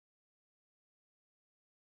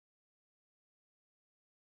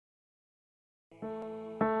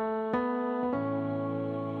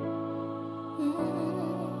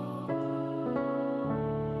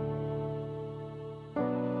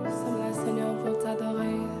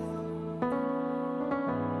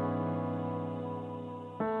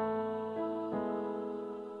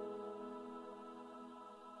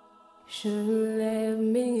Je lève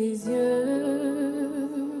mes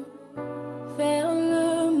yeux vers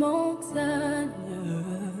le montagne,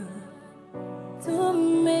 d'où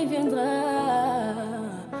me viendra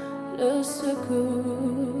le secours.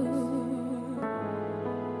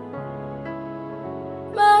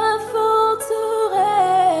 Ma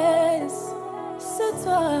forteresse, c'est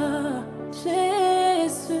toi,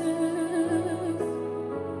 Jésus,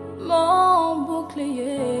 mon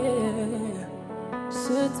bouclier,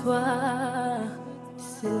 c'est toi,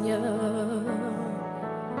 Seigneur.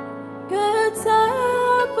 Que ta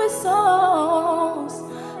puissance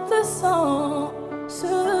descend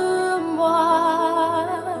sur moi,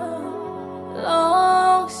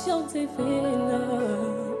 l'onction divine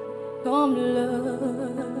comble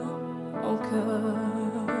mon cœur.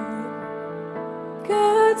 Que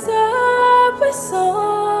ta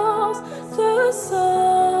puissance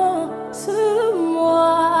descend sur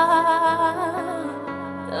moi,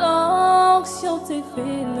 l'onction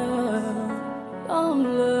divine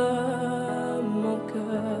comble mon cœur.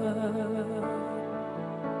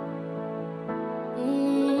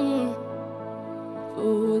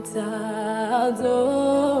 Pour t'adorer,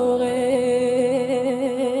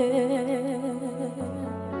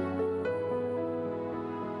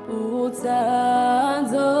 pour t'adorer,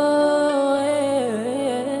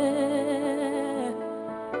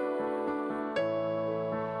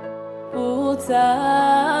 pour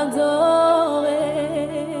t'adorer,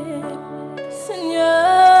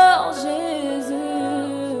 Seigneur Jésus,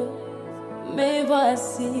 mais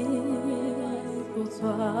voici pour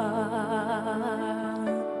toi.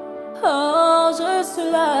 Oh, je suis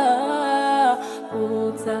là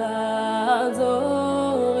pour t'adorer,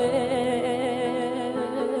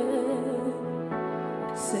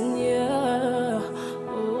 Seigneur,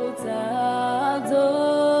 pour t'adorer,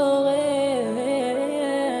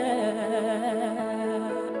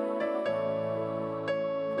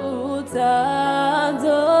 pour t'adorer,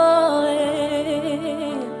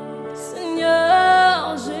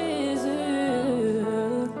 Seigneur Jésus,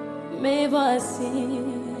 mais voici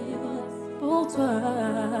pour toi.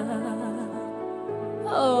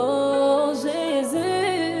 Oh Jésus,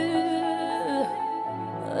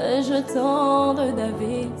 rejetant de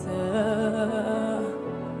David,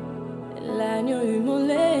 l'agneau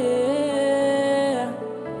immolé,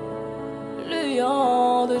 le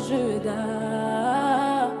lion de Juda,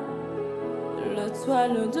 le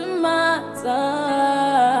toile du matin,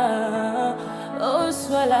 oh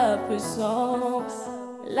soit la puissance,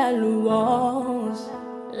 la louange,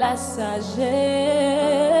 la sagesse,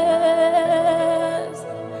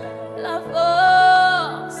 la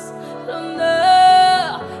force,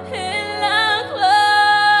 l'honneur et la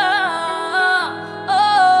gloire,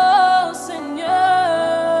 oh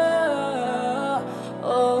Seigneur, oh,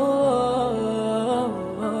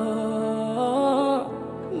 oh, oh,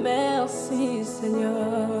 merci Seigneur,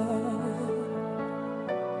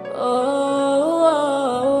 oh,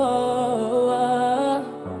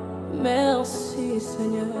 merci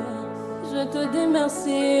Seigneur. Je te dis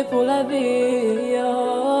merci pour la vie.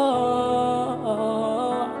 Oh,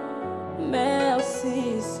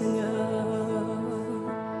 merci Seigneur.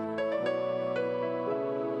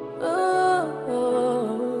 Oh, oh,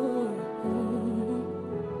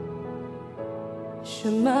 je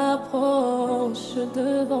m'approche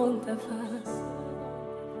devant ta face,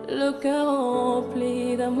 le cœur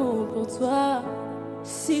rempli d'amour pour toi.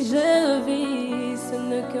 Si je vis, ce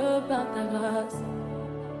n'est que par ta grâce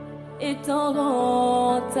et ton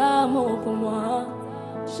grand amour pour moi.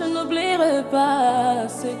 Je n'oublierai pas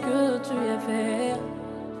ce que tu as fait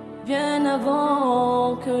bien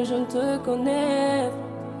avant que je ne te connaisse.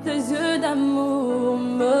 Tes yeux d'amour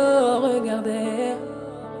me regardaient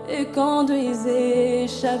et conduisaient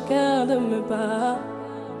chacun de mes pas.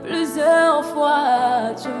 Plusieurs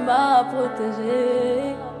fois tu m'as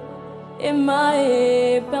protégé et m'as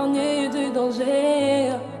épargné du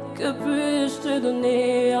danger. Que puis-je te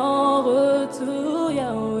donner en retour,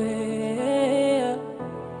 Yahweh?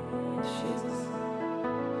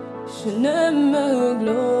 Je ne me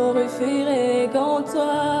glorifierai qu'en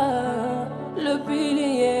toi, le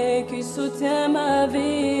pilier qui soutient ma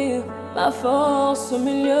vie, ma force au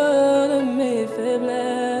milieu de mes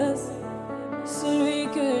faiblesses, celui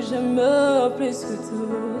que j'aime plus que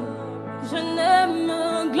tout. Je ne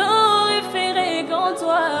me glorifierai qu'en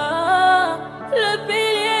toi, le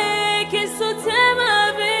pilier qui soutient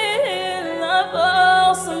ma vie, la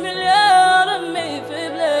force au milieu de mes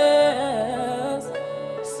faiblesses,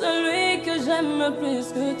 celui que j'aime plus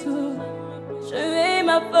que tout. Tu es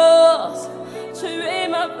ma force, tu es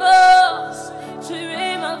ma force, tu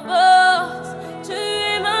es ma force, tu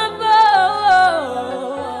es ma force.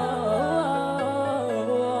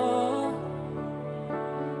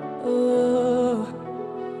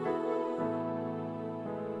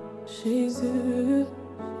 Jésus,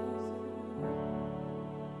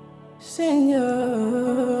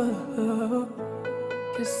 Seigneur,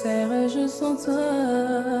 que serais-je sans toi?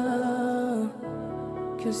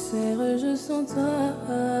 Que serais-je sans toi?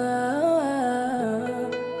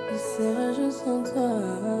 Que serais-je sans toi?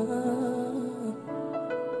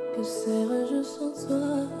 Que serais-je sans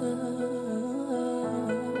toi?